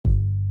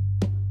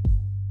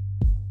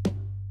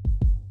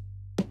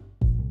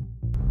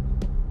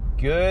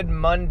Good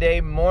Monday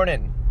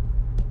morning.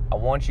 I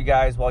want you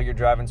guys, while you're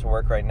driving to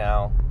work right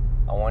now,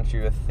 I want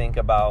you to think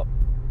about,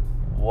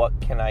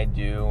 what can I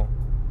do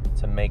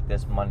to make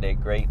this Monday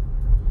great?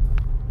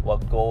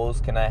 What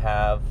goals can I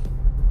have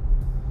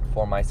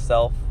for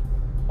myself,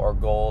 or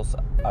goals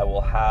I will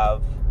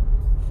have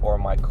for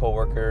my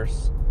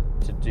coworkers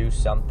to do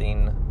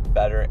something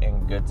better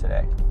and good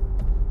today?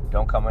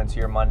 Don't come into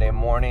your Monday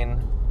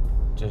morning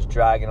just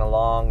dragging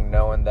along,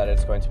 knowing that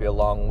it's going to be a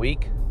long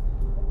week.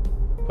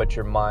 Put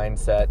your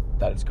mindset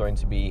that it's going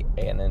to be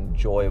an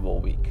enjoyable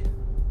week.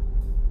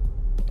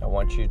 I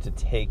want you to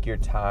take your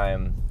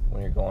time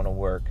when you're going to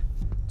work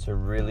to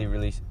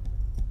really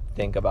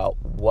think about,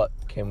 what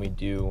can we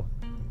do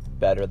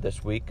better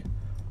this week?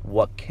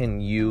 What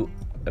can you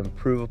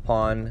improve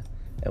upon,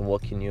 and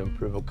what can you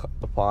improve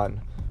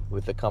upon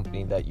with the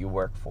company that you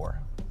work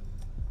for?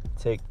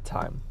 Take the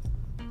time.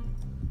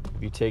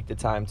 If you take the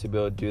time to be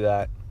able to do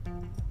that,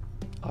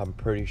 I'm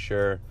pretty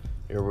sure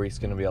your week's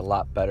going to be a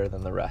lot better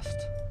than the rest.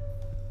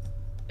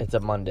 It's a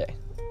Monday.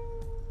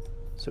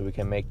 So we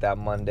can make that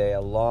Monday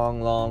a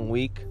long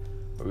week,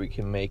 or we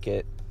can make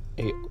it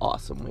an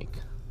awesome week.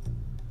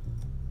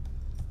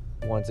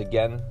 Once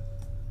again,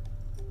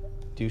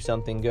 do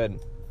something good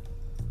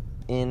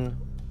in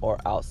or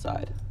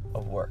outside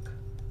of work.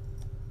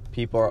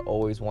 People are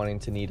always wanting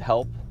to need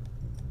help.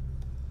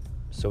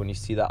 So when you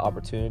see that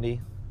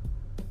opportunity,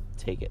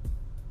 take it.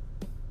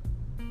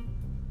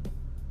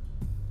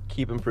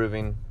 Keep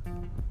improving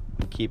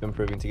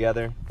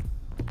together,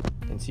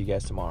 and see you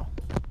guys tomorrow.